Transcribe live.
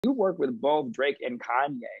You work with both Drake and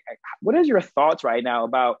Kanye. What is your thoughts right now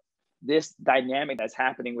about this dynamic that's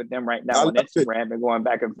happening with them right I now on love it. Instagram and going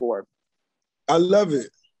back and forth? I love it.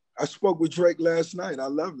 I spoke with Drake last night. I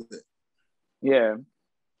love it. Yeah.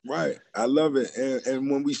 Right. I love it. And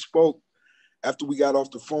when we spoke, after we got off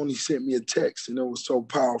the phone, he sent me a text, and it was so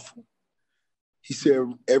powerful. He said,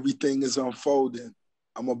 everything is unfolding.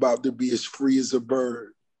 I'm about to be as free as a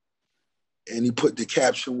bird. And he put the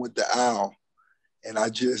caption with the owl. And I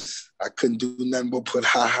couldn't do nothing but put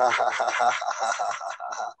ha, ha, ha, ha, ha, ha, ha, ha, ha,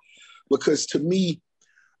 ha. Because to me,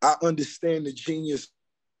 I understand the genius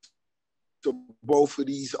of both of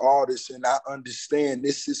these artists, and I understand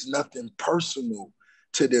this is nothing personal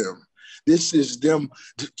to them. This is them,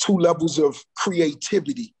 two levels of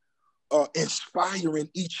creativity, inspiring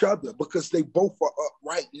each other, because they both are up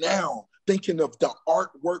right now thinking of the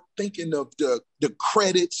artwork, thinking of the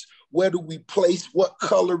credits. Where do we place? What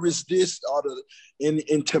color is this?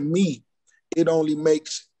 And to me, it only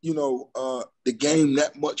makes the game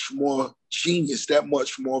that much more genius, that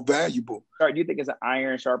much more valuable. Sorry, do you think it's an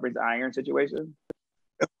iron sharpens iron situation?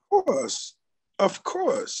 Of course, of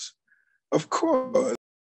course, of course.